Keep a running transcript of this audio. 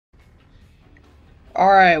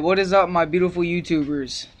Alright, what is up, my beautiful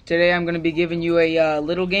YouTubers? Today I'm going to be giving you a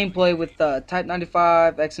little gameplay with Type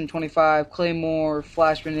 95, XM25, Claymore,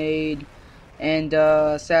 Flash Grenade, and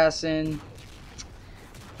Assassin.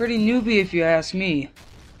 Pretty newbie if you ask me.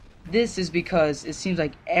 This is because it seems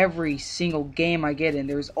like every single game I get in,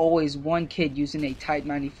 there's always one kid using a Type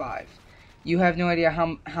 95. You have no idea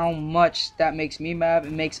how much that makes me mad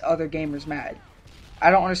and makes other gamers mad. I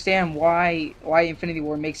don't understand why Infinity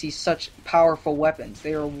Ward makes these such powerful weapons.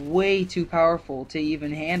 They are way too powerful to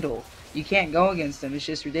even handle. You can't go against them. It's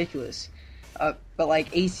just ridiculous. But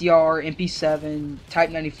like ACR, MP7, Type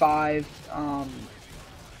 95,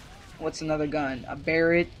 what's another gun? A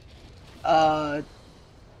Barrett,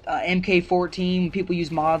 MK14. People use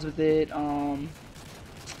mods with it.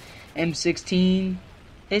 M16.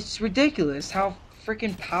 It's ridiculous how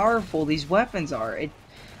freaking powerful these weapons are.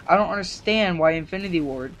 I don't understand why Infinity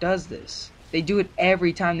Ward does this. They do it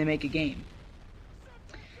every time they make a game.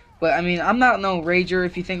 But I mean, I'm not no rager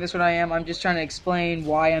if you think that's what I am. I'm just trying to explain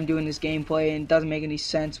why I'm doing this gameplay, and it doesn't make any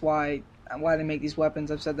sense why they make these weapons.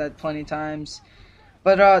 I've said that plenty of times.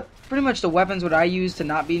 But pretty much the weapons what I use to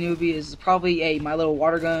not be newbie is probably my little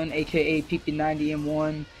water gun, aka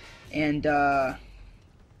PP90M1, and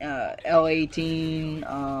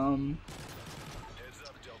L18.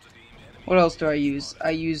 What else do I use?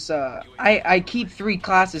 I keep 3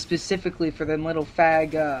 classes specifically for them little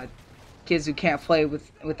fag kids who can't play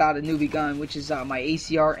without a newbie gun, which is my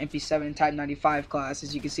ACR, MP7, and Type 95 class,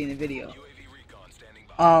 as you can see in the video.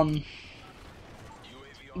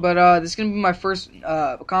 This is gonna be my first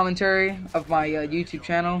commentary of my YouTube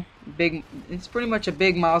channel. It's pretty much a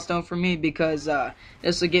big milestone for me because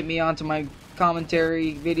this will get me onto my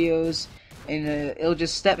commentary videos. And it'll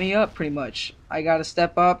just step me up pretty much. I gotta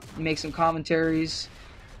step up, make some commentaries,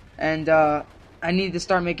 and I need to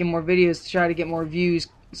start making more videos to try to get more views,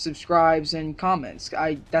 subscribes, and comments.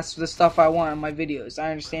 That's the stuff I want on my videos. I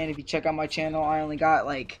understand if you check out my channel, I only got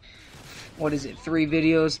like, what is it, 3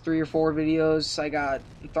 or 4 videos. I got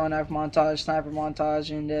throwing knife montage, sniper montage,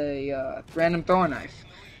 and a random throwing knife.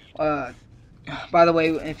 By the way,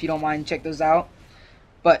 if you don't mind, check those out.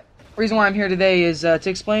 But the reason why I'm here today is to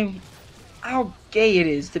explain how gay it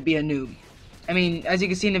is to be a noob. I mean, as you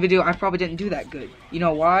can see in the video, I probably didn't do that good. You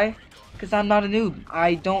know why? Because I'm not a noob.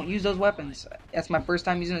 I don't use those weapons. That's my first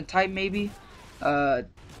time using a Type, maybe.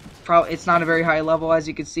 It's not a very high level, as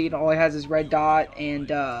you can see. All it has is red dot and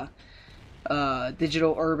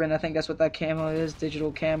digital urban. I think that's what that camo is.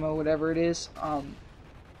 Digital camo, whatever it is.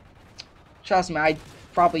 Trust me, I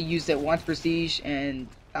probably used it once prestige, and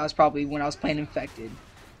that was probably when I was playing infected.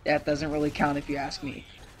 That doesn't really count if you ask me.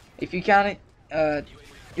 If you count it,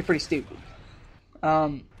 you're pretty stupid.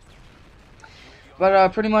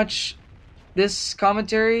 Pretty much, this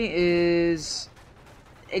commentary is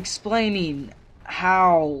explaining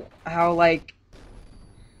how like,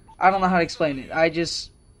 I don't know how to explain it.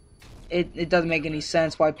 It doesn't make any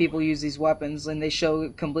sense why people use these weapons and they show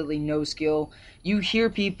completely no skill. You hear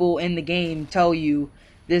people in the game tell you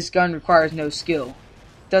this gun requires no skill.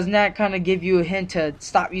 Doesn't that kind of give you a hint to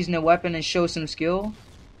stop using a weapon and show some skill?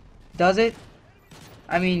 Does it?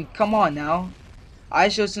 I mean, come on now. I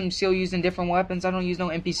show some skill using different weapons. I don't use no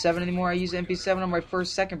MP7 anymore. I use MP7 on my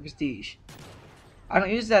second prestige. I don't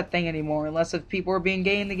use that thing anymore unless if people are being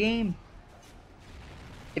gay in the game.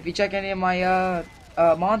 If you check any of my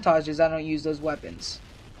montages, I don't use those weapons.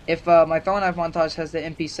 If my throwing knife montage has the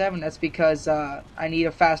MP7, that's because I need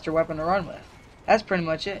a faster weapon to run with. That's pretty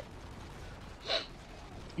much it.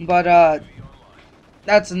 But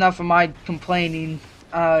that's enough of my complaining.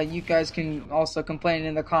 You guys can also complain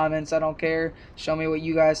in the comments. I don't care. Show me what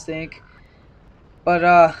you guys think. But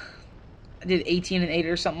I did 18 and 8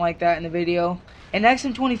 or something like that in the video. And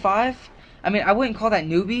XM25, I mean, I wouldn't call that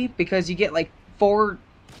newbie because you get like 4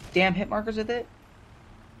 damn hit markers with it.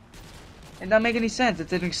 It doesn't make any sense.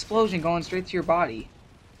 It's an explosion going straight to your body.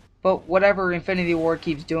 But whatever Infinity Ward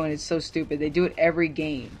keeps doing, it's so stupid. They do it every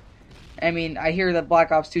game. I mean, I hear that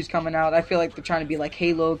Black Ops 2 is coming out. I feel like they're trying to be like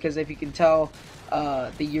Halo because if you can tell,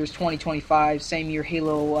 the year's 2025, same year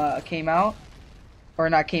Halo came out, or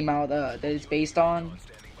not came out, that it's based on.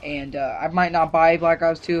 And I might not buy Black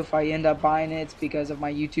Ops 2. If I end up buying it, it's because of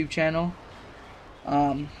my YouTube channel.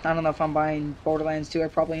 I don't know if I'm buying Borderlands 2. I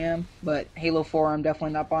probably am, but Halo 4 I'm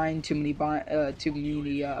definitely not buying. Too many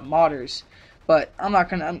modders. But I'm not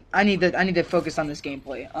gonna. I need to focus on this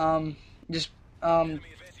gameplay.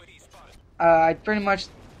 I pretty much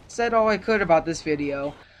said all I could about this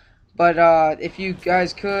video. But if you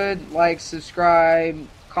guys could like, subscribe,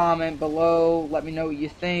 comment below, let me know what you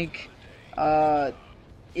think.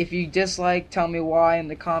 If you dislike, tell me why in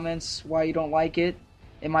the comments, why you don't like it.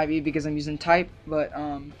 It might be because I'm using type, but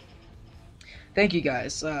thank you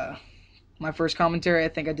guys. My first commentary, I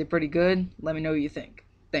think I did pretty good. Let me know what you think.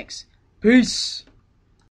 Thanks. Peace.